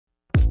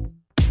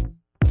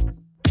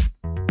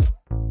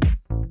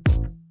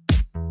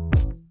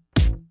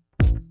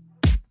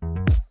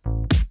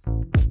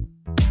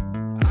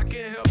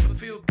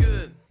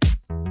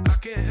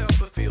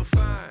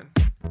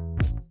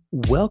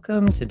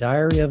Welcome to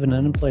Diary of an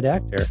Unemployed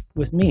Actor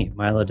with me,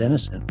 Milo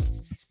Dennison.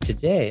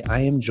 Today I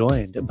am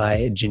joined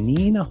by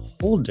Janine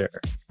Holder.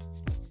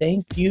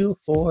 Thank you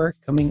for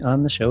coming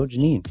on the show,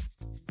 Janine.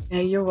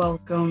 Yeah, you're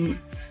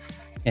welcome.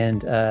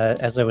 And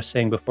as I was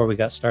saying before we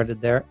got started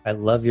there, I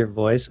love your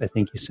voice. I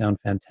think you sound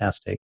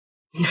fantastic.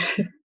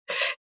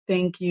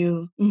 Thank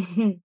you.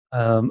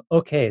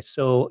 Okay,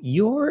 so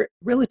you're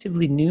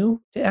relatively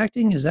new to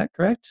acting, is that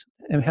correct?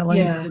 And how long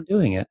have you Yeah, been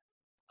doing it?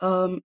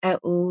 at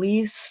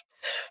least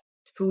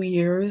 2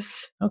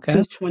 years Okay.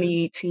 since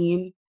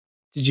 2018.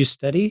 Did you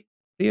study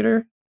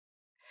theater?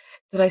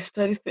 Did I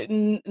study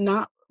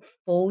Not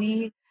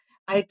fully.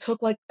 I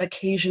took like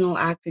occasional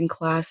acting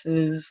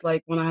classes.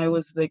 Like when I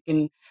was like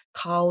in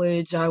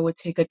college, I would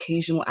take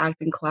occasional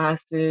acting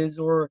classes,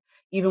 or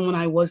even when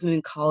I wasn't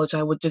in college,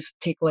 I would just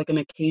take like an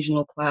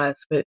occasional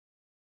class, but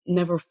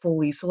never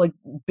fully. So like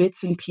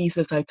bits and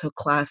pieces, I took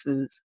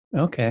classes.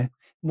 Okay.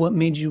 What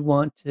made you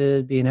want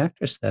to be an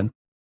actress then?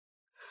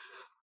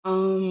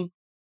 Um,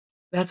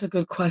 That's a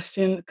good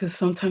question because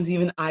sometimes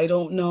even I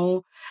don't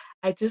know.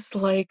 I just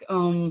like,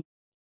 I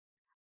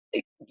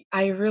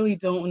I really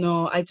don't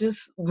know. I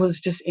just was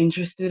just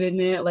interested in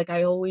it. Like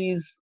I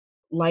always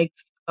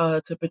liked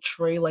to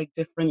portray like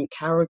different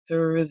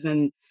characters,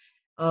 and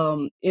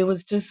it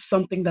was just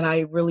something that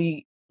I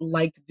really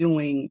liked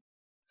doing.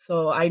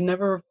 So I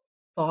never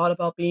thought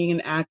about being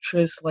an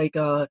actress like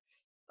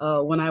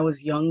when I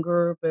was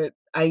younger, but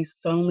I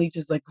suddenly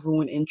just like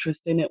grew an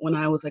interest in it when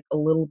I was like a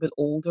little bit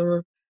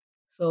older.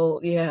 So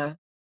yeah,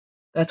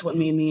 that's what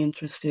made me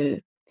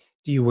interested.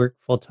 Do you work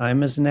full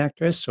time as an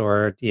actress,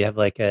 or do you have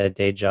like a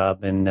day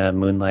job and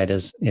moonlight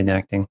as in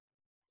acting?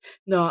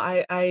 No,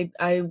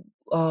 I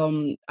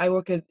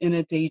work in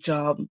a day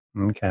job.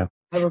 Okay.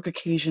 I work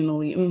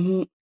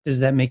occasionally. Does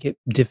that make it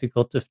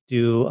difficult to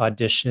do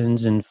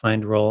auditions and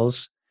find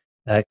roles?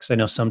 Because I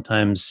know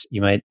sometimes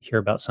you might hear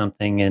about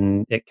something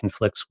and it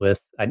conflicts with.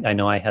 I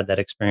know I had that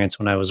experience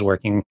when I was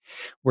working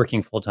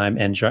full time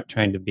and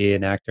trying to be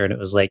an actor, and it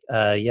was like,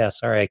 yeah,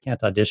 sorry, I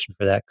can't audition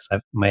for that because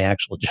I've my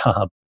actual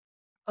job.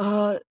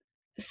 Uh,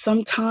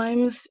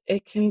 Sometimes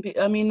it can be,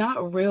 I mean,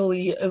 not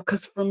really,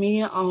 because for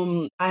me,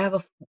 I have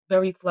a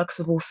very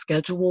flexible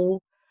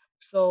schedule.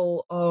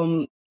 So,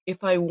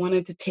 if I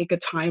wanted to take a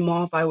time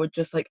off, I would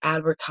just like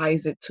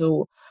advertise it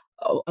to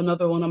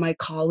another one of my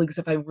colleagues.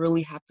 If I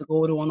really have to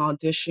go to an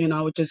audition,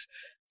 I would just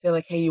say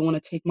like, "Hey, you want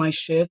to take my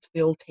shift?"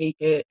 They'll take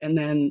it, and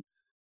then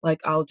like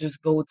I'll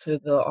just go to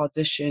the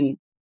audition.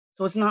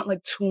 So it's not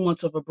like too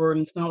much of a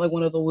burden. It's not like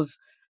one of those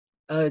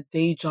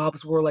day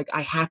jobs where like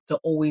I have to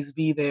always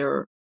be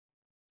there.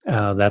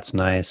 Oh, that's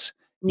nice.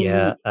 Mhm.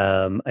 Yeah,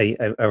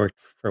 I worked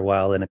for a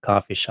while in a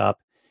coffee shop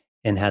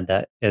and had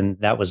that, and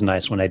that was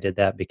nice when I did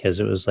that because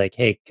it was like,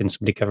 hey, can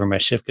somebody cover my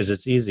shift? Because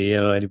it's easy,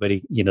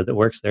 anybody that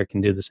works there can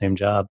do the same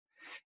job.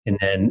 And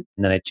then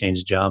I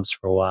changed jobs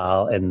for a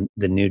while, and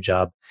the new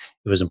job,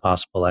 it was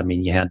impossible. I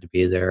mean, you had to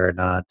be there or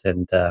not,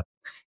 and so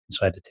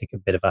I had to take a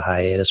bit of a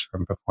hiatus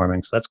from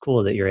performing. So that's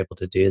cool that you're able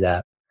to do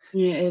that.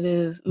 Yeah, it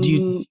is. Do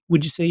you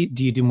would you say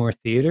do you do more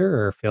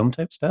theater or film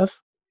type stuff?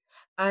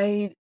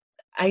 I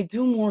I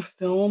do more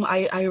film.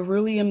 I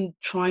really am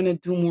trying to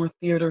do more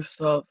theater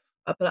stuff,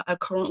 but I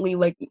currently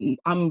like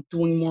I'm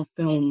doing more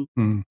film.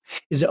 Hmm.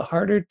 Is it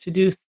harder to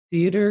do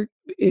theater?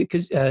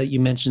 Because you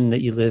mentioned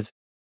that you live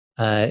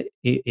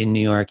in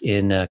New York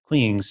in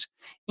Queens,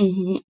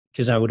 Mhm.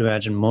 because I would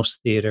imagine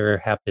most theater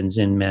happens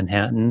in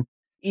Manhattan.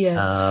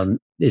 Yes.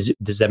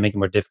 Does that make it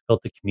more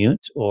difficult to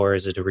commute, or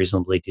is it a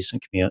reasonably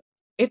decent commute?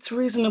 It's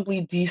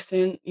reasonably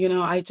decent,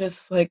 I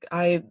just like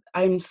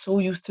I'm so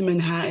used to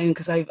Manhattan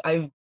because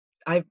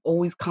I've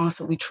always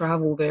constantly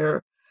traveled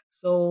there.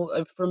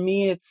 So for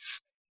me,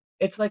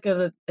 it's like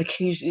a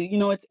occasion.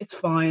 It's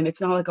fine.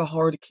 It's not like a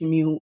hard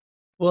commute.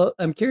 Well,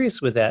 I'm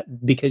curious with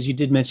that because you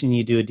did mention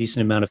you do a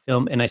decent amount of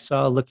film, and I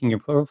saw looking your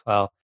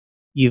profile,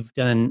 you've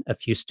done a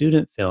few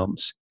student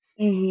films.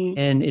 Hmm.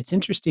 And it's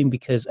interesting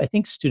because I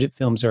think student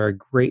films are a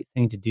great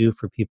thing to do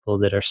for people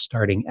that are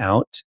starting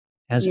out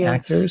as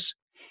Yes. actors.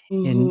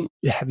 And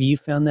Hmm. have you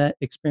found that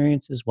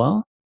experience as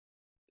well?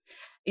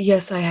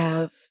 Yes, I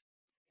have.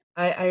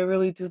 I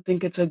really do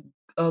think it's a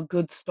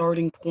good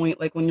starting point,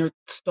 like when you're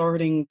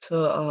starting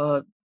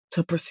to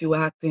pursue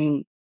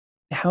acting.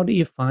 How do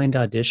you find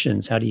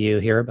auditions? How do you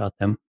hear about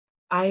them?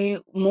 I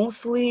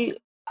mostly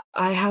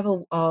I have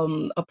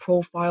a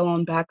profile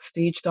on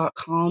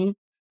backstage.com.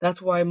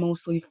 That's where I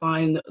mostly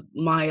find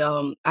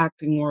my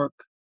acting work.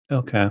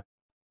 Okay.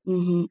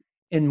 Mhm.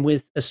 And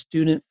with a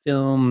student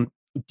film,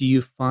 do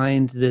you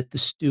find that the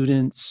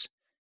students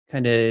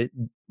kind of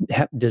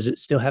does it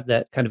still have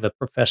that kind of a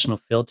professional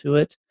feel to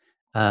it?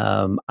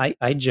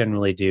 I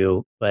generally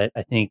do, but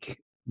I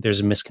think there's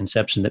a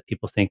misconception that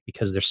people think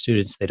because they're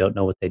students, they don't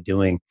know what they're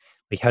doing.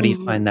 Like, how do you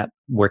Mhm. find that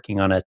working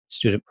on a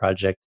student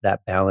project,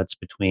 that balance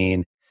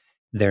between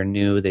they're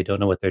new, they don't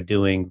know what they're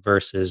doing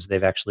versus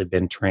they've actually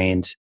been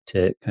trained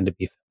to kind of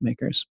be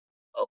filmmakers?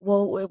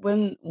 Well,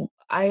 when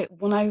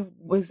I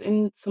was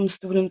in some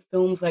student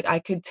films, like I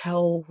could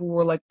tell who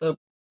were like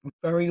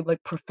very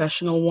like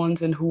professional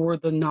ones and who were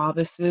the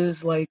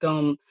novices.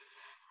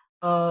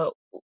 Uh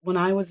when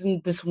I was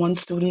in this one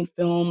student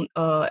film,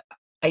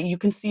 you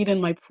can see it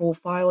in my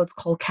profile. It's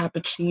called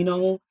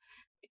Cappuccino.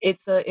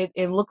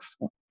 It looks,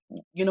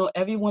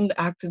 everyone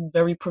acted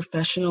very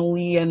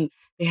professionally, and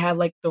they had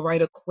like the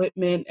right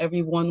equipment.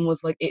 Everyone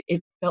was like,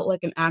 it felt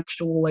like an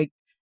actual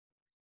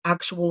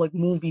like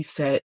movie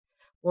set.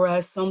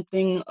 Whereas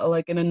something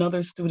like in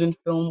another student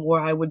film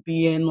where I would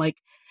be in, like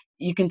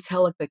you can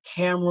tell like the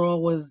camera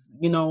was,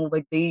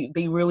 like they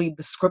really,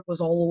 the script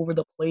was all over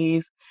the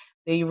place.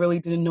 They really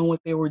didn't know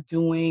what they were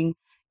doing.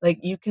 Like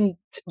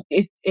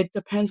it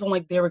depends on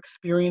like their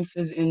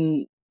experiences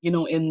in,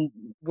 in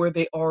where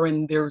they are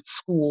in their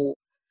school.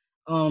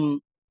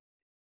 Um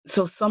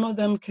so some of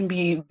them can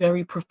be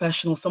very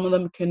professional. Some of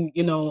them can,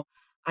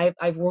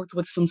 I've worked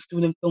with some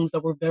student films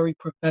that were very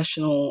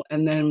professional,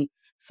 and then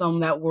some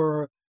that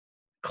were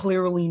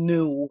clearly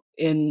new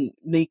in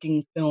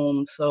making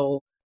films.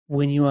 So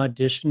When you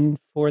audition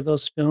for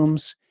those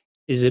films,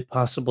 is it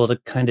possible to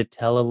kind of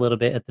tell a little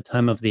bit at the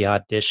time of the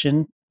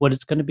audition what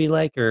it's going to be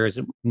like, or is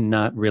it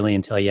not really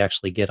until you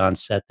actually get on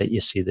set that you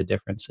see the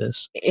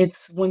differences?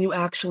 it's when you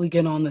actually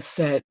get on the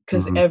set,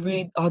 because Mhm.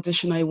 every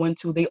audition I went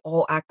to, they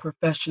all act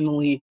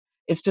professionally.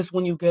 It's just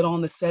when you get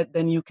on the set,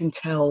 then you can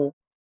tell.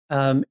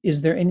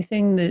 Is there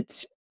anything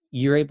that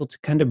you're able to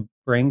kind of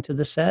bring to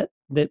the set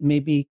that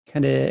maybe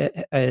kind of,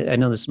 I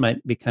know this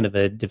might be kind of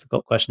a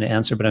difficult question to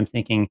answer, but I'm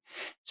thinking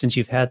since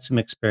you've had some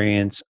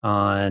experience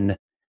on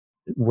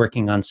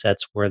working on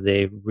sets where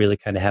they really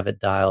kind of have it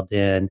dialed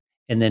in,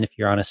 and then if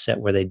you're on a set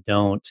where they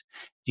don't,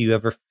 do you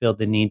ever feel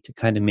the need to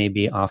kind of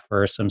maybe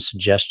offer some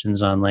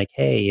suggestions on like,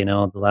 hey,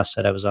 the last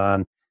set I was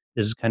on,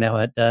 this is kind of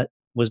how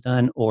was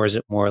done, or is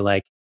it more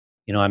like,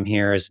 I'm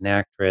here as an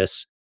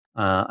actress,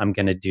 I'm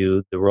going to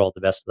do the role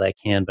the best that I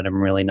can, but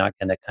I'm really not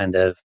going to kind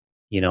of,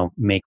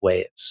 make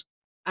waves.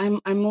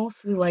 I'm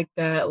mostly like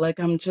that. Like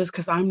I'm just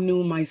because I'm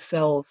new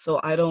myself, so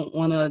I don't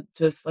want to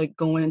just like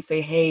go in and say,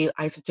 "Hey,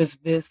 I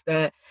suggest this,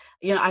 that."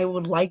 I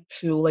would like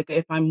to, like,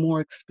 if I'm more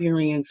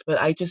experienced,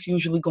 but I just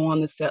usually go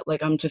on the set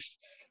like I'm just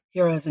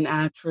here as an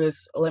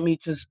actress. Let me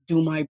just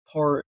do my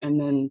part, and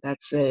then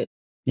that's it.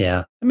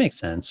 Yeah, it makes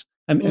sense.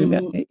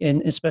 Mhm.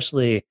 And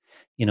especially,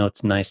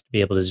 it's nice to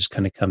be able to just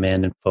kind of come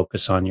in and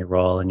focus on your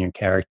role and your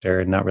character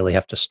and not really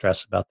have to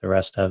stress about the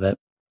rest of it.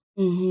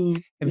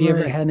 Mhm. Have you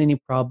ever Right. had any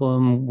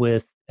problem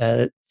with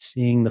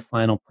seeing the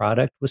final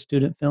product with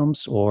student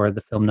films or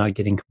the film not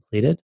getting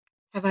completed?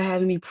 Have I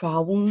had any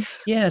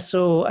problems? Yeah,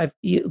 so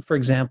for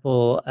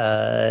example,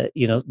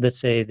 let's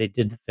say they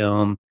did the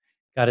film,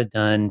 got it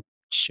done,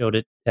 showed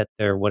it at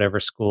their whatever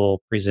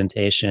school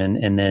presentation,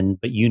 and then,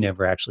 but you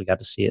never actually got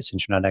to see it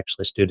since you're not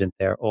actually a student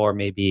there, or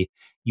maybe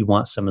you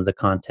want some of the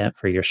content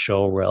for your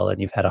show reel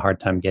and you've had a hard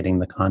time getting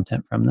the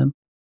content from them.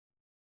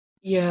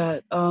 Yeah.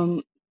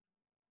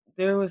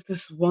 There was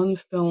this one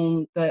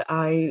film that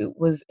I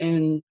was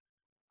in,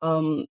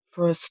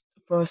 for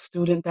a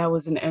student that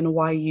was in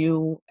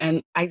NYU,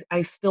 and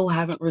I still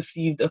haven't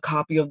received a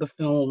copy of the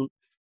film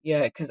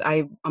yet because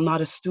I'm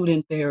not a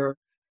student there.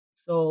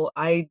 So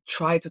I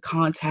tried to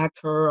contact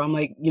her. I'm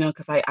like,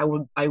 because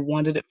I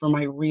wanted it for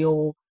my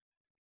reel,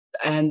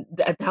 and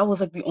that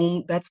was like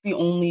that's the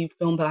only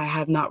film that I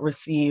have not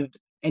received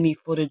any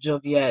footage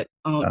of yet.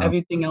 Oh,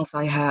 Everything else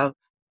I have.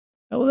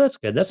 oh, well, that's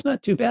good. That's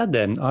not too bad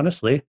then,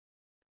 honestly.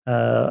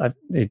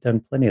 They've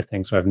done plenty of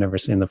things where I've never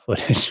seen the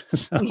footage.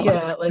 So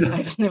Yeah, like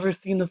I've never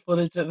seen the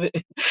footage of it.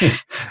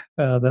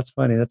 that's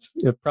funny. That's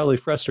probably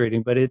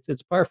frustrating, but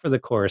it's par for the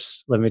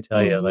course. Let me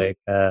tell you. Hmm. Like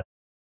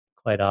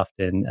quite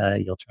often,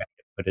 you'll try to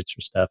get footage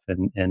for stuff,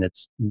 and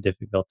it's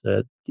difficult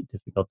to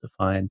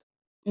find.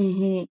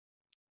 Hmm.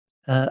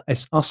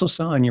 Also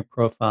saw on your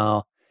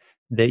profile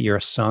that you're a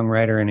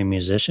songwriter and a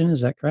musician.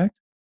 Is that correct?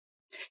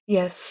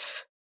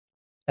 Yes.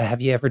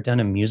 Have you ever done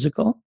a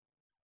musical?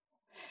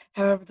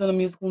 Have I ever done a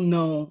musical?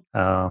 No.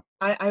 Uh,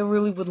 I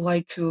really would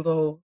like to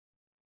though.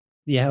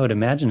 yeah, I would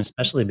imagine,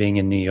 especially being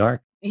in New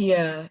York.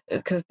 Yeah,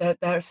 because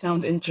that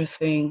sounds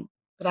interesting.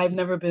 But I've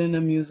never been in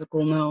a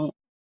musical, no.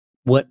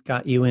 What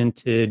got you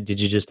into? Did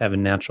you just have a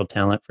natural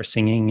talent for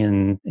singing,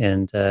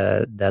 and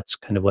that's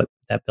kind of what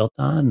that built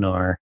on,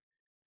 or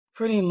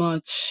Pretty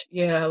much,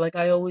 yeah. Like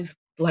I always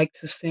liked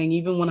to sing,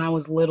 even when I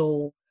was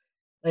little.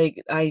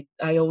 Like I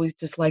always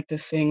just liked to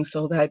sing,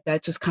 so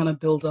that just kind of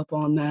built up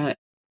on that.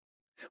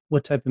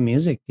 what type of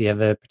music? Do you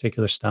have a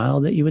particular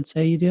style that you would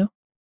say you do?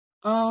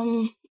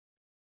 Um,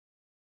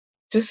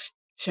 just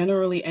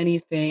generally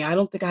anything. I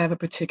don't think I have a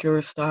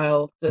particular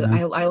style. Yeah.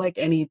 I like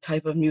any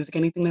type of music,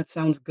 anything that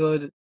sounds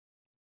good.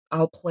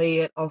 I'll play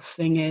it, I'll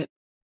sing it,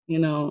 you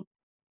know.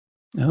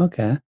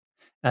 Okay.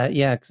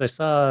 Yeah, because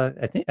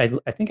I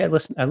think I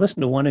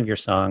listened to one of your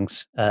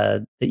songs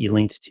that you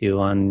linked to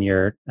on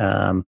your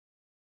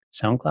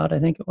SoundCloud. I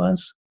think it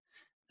was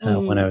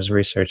when I Mhm. was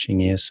researching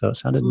you. So it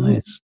sounded Mhm.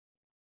 nice.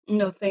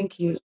 No, thank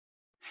you.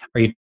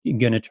 Are you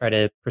going to try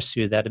to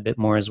pursue that a bit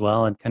more as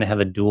well, and kind of have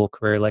a dual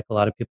career like a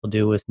lot of people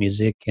do with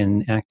music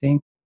and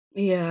acting?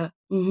 Yeah.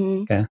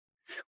 Mhm. Okay.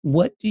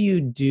 What do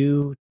you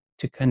do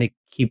to kind of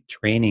keep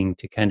training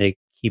to kind of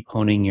keep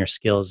honing your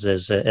skills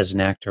as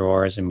an actor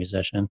or as a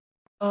musician?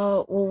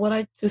 Well, what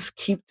I just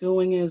keep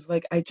doing is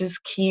like I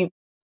just keep,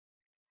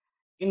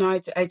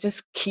 I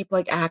just keep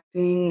like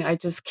acting. I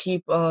just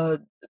keep uh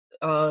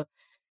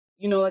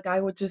like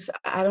I would just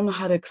I don't know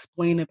how to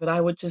explain it, but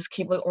I would just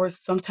keep like or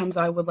sometimes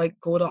I would like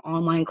go to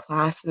online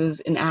classes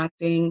in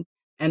acting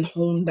and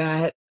hone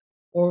that.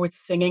 Or with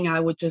singing, I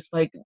would just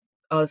like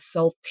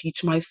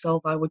self-teach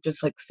myself. I would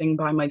just like sing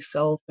by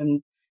myself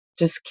and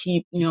just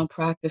keep,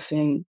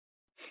 practicing.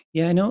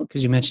 Yeah, I know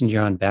because you mentioned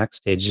you're on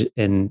Backstage,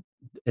 and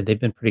they've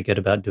been pretty good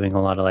about doing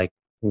a lot of like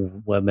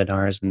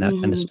webinars and that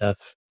kind of Mhm. stuff.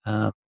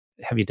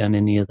 Have you done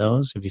any of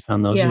those? Have you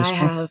found those Yeah, I useful?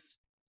 have.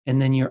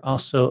 And then you're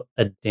also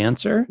a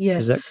dancer,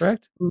 is that Yes.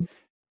 correct?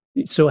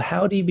 So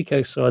how do you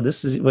become, so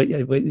this is what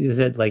you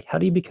said, like, how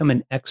do you become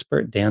an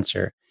expert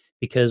dancer?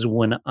 Because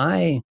when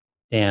I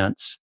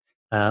dance,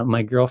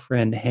 my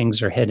girlfriend hangs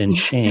her head in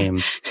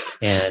shame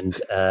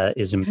and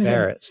is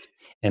embarrassed.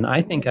 And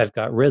I think I've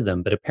got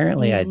rhythm, but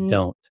apparently I Mhm.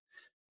 don't.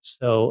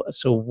 So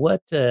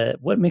what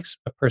makes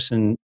a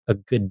person a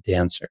good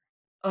dancer?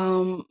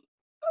 Um,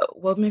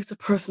 what makes a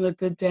person a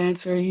good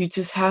dancer? You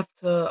just have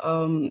to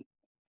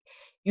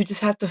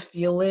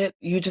feel it.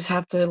 You just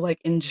have to, like,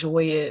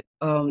 enjoy it.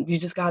 You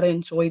just gotta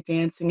enjoy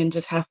dancing and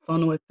just have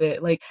fun with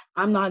it. Like,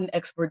 I'm not an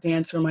expert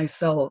dancer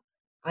myself.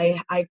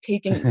 I've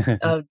taken,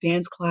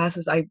 dance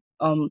classes. I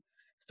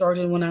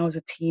started when I was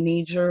a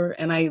teenager,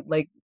 and I,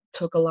 like,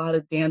 took a lot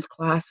of dance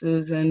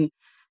classes, and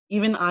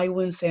even I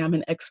wouldn't say I'm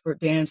an expert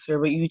dancer,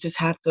 but you just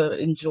have to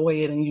enjoy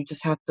it, and you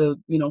just have to,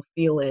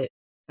 feel it.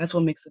 That's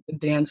what makes a good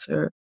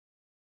dancer.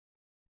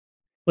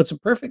 Well, it's a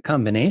perfect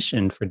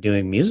combination for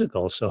doing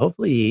musicals. So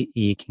hopefully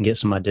you can get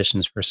some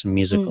auditions for some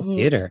musical Mhm.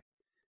 theater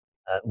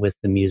with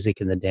the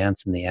music and the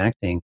dance and the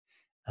acting.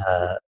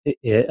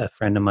 A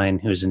friend of mine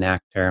who's an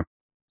actor,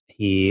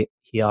 he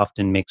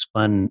often makes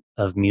fun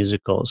of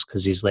musicals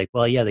because he's like,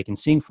 well, yeah, they can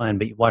sing fine,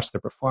 but you watch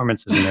their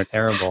performances and they're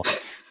terrible.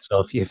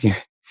 So if you're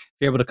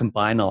able to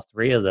combine all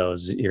three of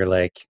those, you're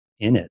like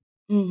in it.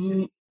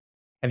 Mhm.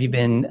 Have you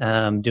been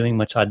doing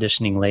much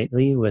auditioning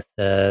lately with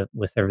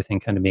everything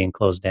kind of being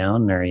closed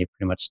down, or are you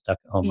pretty much stuck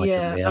at home like Yeah,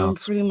 everybody I'm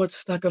else? pretty much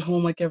stuck at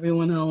home like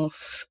everyone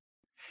else.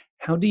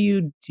 How do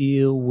you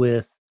deal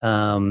with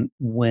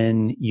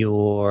when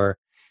you're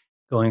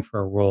going for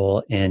a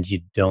role and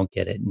you don't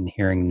get it and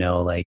hearing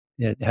no? Like,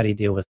 how do you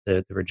deal with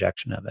the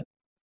rejection of it?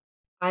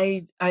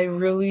 I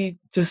really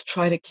just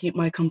try to keep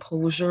my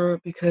composure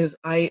because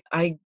I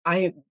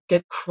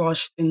get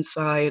crushed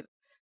inside.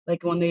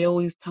 Like, when they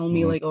always tell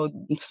me, Mhm. like, "Oh,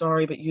 I'm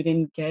sorry, but you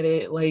didn't get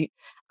it," like,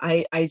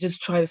 I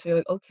just try to say,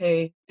 like,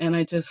 "Okay," and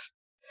I just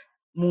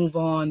move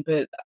on,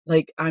 but,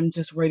 like, I'm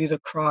just ready to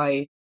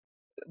cry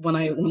when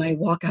I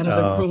walk out of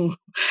the Oh, room.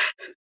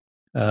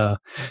 uh,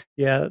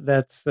 yeah,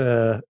 that's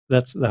the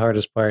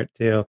hardest part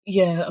too.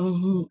 Yeah,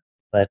 mhm.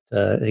 But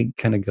it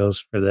kind of goes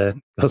for the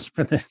goes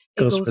for the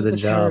It goes goes for with the the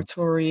job.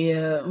 territory,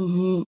 yeah,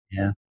 mhm.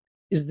 Yeah.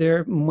 Is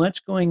there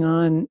much going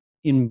on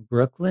in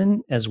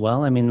Brooklyn as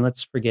well? I mean,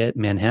 let's forget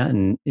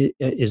Manhattan.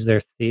 Is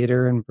there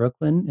theater in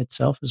Brooklyn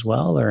itself as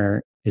well,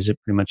 or is it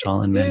pretty much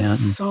all in There's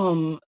Manhattan?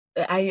 some.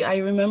 I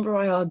remember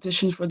I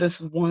auditioned for this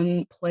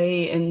one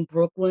play in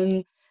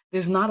Brooklyn.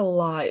 There's not a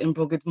lot in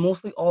Brooklyn, it's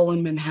mostly all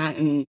in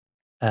Manhattan.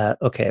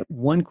 Okay,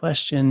 one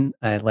question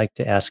I like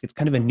to ask. It's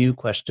kind of a new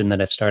question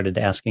that I've started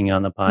asking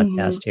on the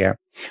Mhm. podcast here.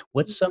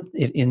 What's some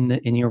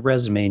in your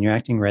resume, in your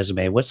acting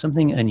resume? What's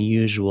something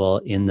unusual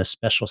in the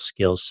special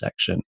skills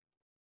section?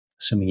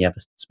 Assuming you have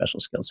a special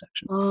skills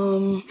section.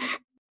 Um,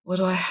 what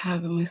do I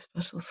have in my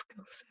special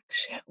skills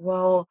section?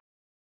 Well,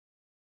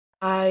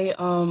 I,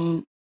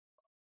 um,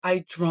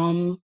 I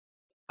drum,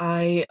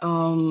 I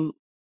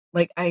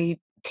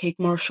take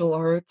martial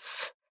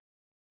arts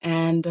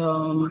and,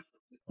 Oh,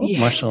 yeah,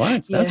 martial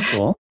arts. That's yeah,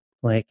 cool.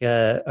 Like,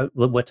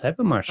 what type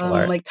of martial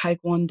art? like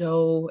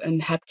taekwondo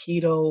and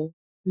hapkido.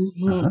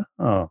 Mhm. Uh-huh.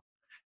 Oh,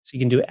 so you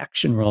can do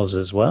action roles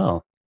as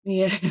well.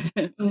 Yeah.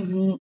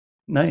 Mhm.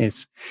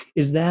 Nice.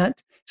 Is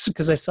that so?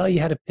 Because I saw you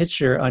had a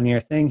picture on your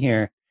thing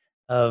here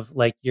of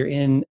like you're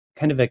in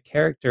kind of a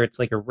character. It's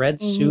like a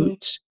red Mhm.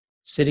 suit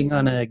sitting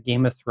on a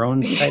Game of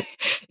Thrones type.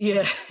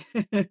 Yeah.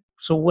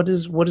 So what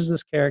is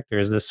this character?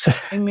 Is this?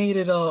 I made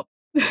it up.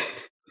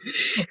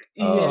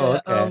 Oh, Yeah,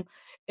 okay.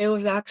 it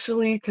was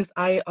actually 'cause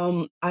I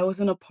was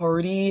in a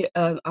party,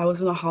 I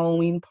was in a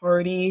Halloween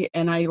party,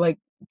 and I, like,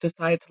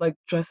 decided to, like,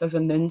 dress as a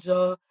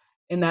ninja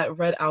in that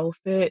red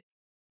outfit,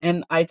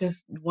 and I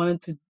just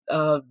wanted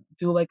to,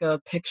 do, like, a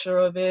picture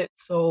of it,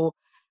 so,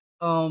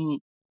 um,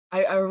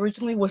 I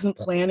originally wasn't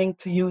planning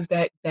to use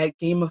that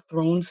Game of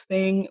Thrones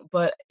thing,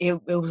 but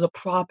it was a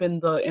prop in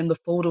the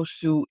photo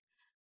shoot.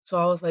 So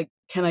I was like,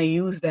 "Can I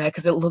use that?"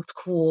 Because it looked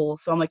cool.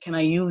 So I'm like, "Can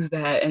I use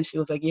that?" And she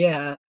was like,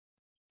 "Yeah."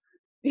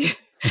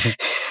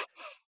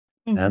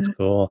 That's Mhm.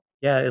 cool.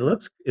 Yeah, it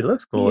looks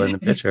cool Yeah. in the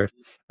picture.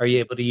 Are you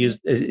able to use?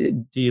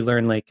 Do you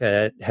learn like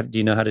do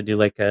you know how to do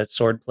like a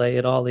sword play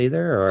at all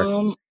either, or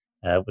Um,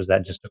 was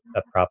that just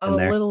a prop in a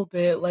there? little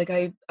bit, like,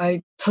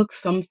 I took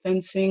some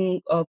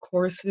fencing,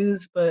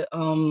 courses, but,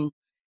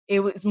 it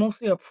was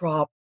mostly a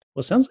prop.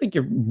 Well, it sounds like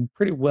you're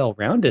pretty well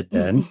rounded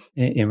then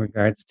in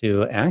regards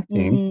to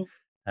acting. Mhm.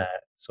 Uh,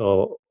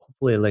 so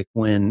hopefully, like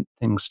when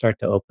things start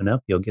to open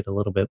up, you'll get a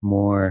little bit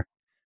more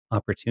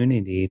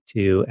opportunity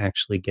to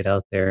actually get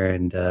out there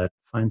and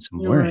find some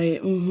work.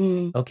 Right.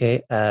 Mhm.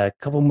 Okay, a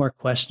couple more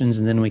questions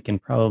and then we can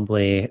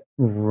probably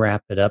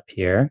wrap it up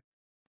here.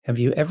 Have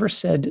you ever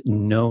said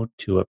no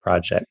to a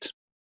project,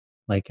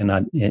 like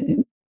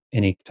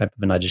any type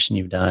of an audition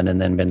you've done, and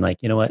then been like,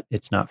 you know what,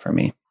 it's not for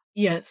me?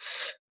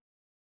 Yes,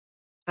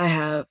 I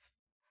have.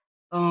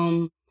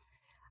 Um,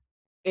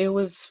 it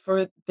was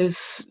for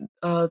this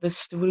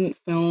student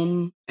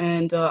film,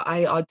 and,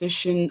 I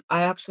auditioned.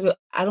 I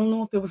don't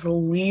know if it was a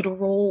lead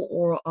role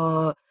or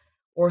a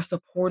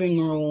supporting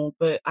role,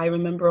 but I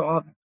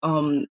remember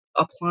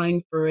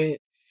applying for it,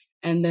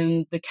 and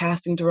then the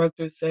casting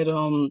director said,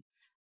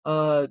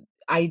 uh,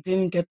 I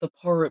didn't get the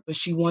part, but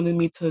she wanted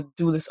me to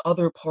do this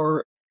other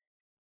part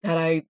that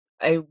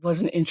I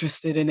wasn't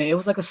interested in it. It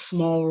was like a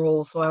small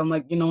role, so I'm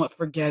like, "You know what?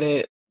 Forget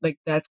it." Like,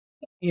 that's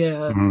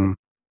yeah. Mhm.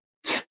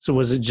 So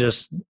was it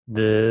just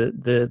the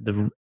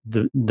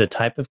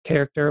type of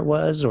character it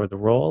was, or the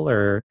role,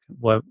 or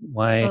what?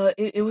 Why?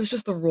 It was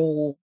just a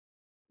role.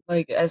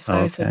 Like, as Oh,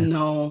 I said, okay.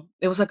 no.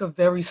 It was like a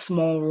very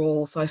small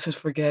role, so I said,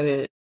 "Forget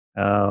it."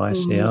 Oh, I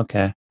see. Mhm.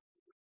 Okay.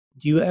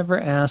 Do you ever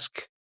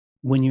ask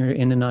when you're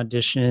in an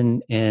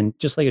audition and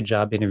just like a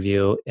job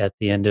interview at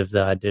the end of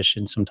the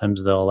audition,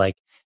 sometimes they'll like,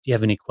 do you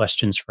have any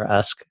questions for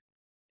us?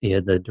 Yeah,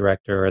 the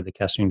director or the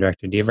casting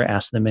director. Do you ever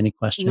ask them any Not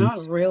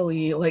questions?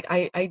 really. Like,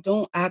 I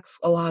don't ask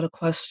a lot of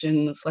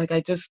questions. Like, I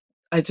just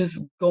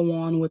go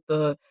on with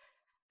the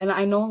and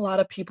I know a lot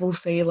of people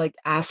say, like,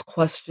 ask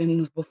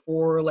questions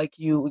before, like,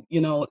 to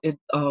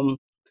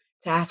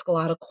ask a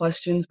lot of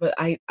questions, but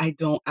I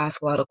don't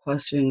ask a lot of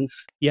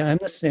questions. Yeah, I'm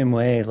the same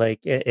way. Like,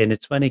 and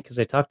it's funny because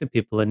I talk to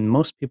people, and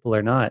most people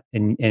are not.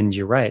 And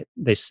you're right.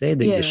 They say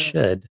that you Yeah.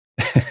 should,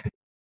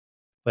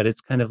 but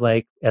it's kind of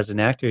like as an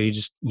actor, you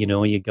just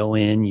you go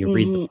in, you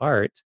read the Mhm.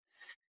 part,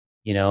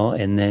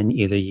 and then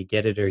either you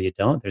get it or you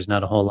don't. There's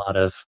not a whole lot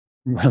of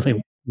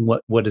really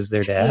what is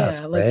there to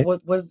ask, Yeah, like,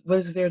 right? what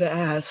is there to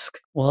ask?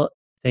 Well,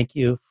 thank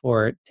you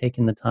for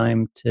taking the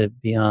time to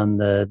be on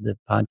the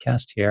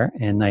podcast here,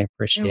 and I You're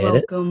appreciate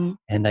it. welcome.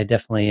 And I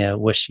definitely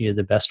wish you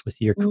the best with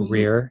your Mhm.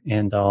 career,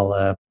 and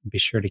I'll be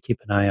sure to keep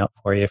an eye out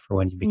for you for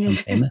when you become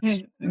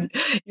famous.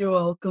 You're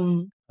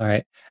welcome. All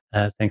right.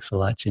 Thanks a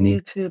lot, Janine.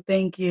 You too,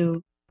 thank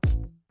you.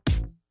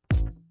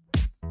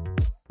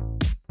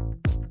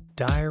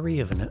 Diary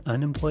of an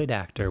Unemployed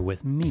Actor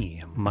with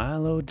me,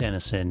 Milo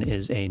Dennison,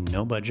 is a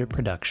no budget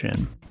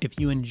production. If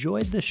you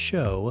enjoyed the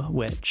show,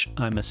 which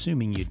I'm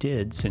assuming you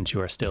did since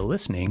you are still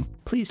listening,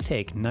 please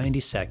take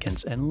 90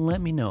 seconds and let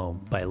me know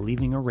by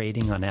leaving a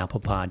rating on Apple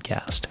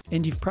Podcast.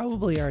 And you've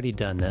probably already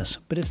done this,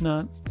 but if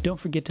not, don't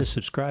forget to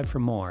subscribe for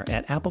more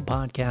at Apple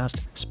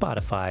Podcast,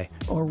 Spotify,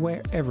 or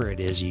wherever it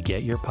is you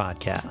get your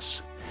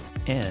podcasts.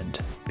 And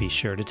be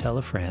sure to tell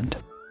a friend.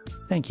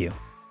 Thank you.